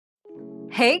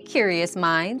Hey, curious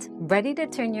minds, ready to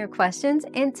turn your questions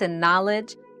into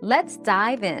knowledge? Let's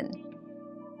dive in.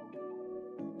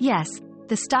 Yes,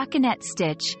 the stockinette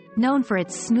stitch, known for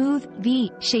its smooth,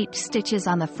 V-shaped stitches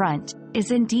on the front,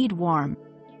 is indeed warm.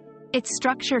 Its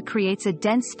structure creates a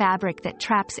dense fabric that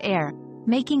traps air,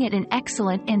 making it an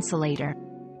excellent insulator.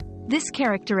 This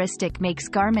characteristic makes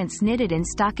garments knitted in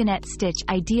stockinette stitch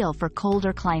ideal for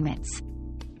colder climates.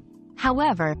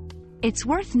 However, it's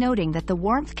worth noting that the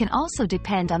warmth can also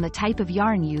depend on the type of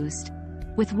yarn used,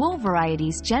 with wool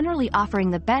varieties generally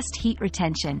offering the best heat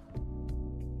retention.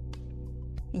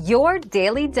 Your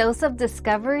daily dose of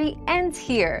discovery ends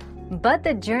here, but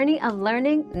the journey of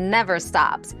learning never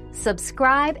stops.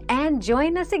 Subscribe and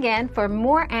join us again for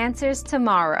more answers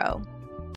tomorrow.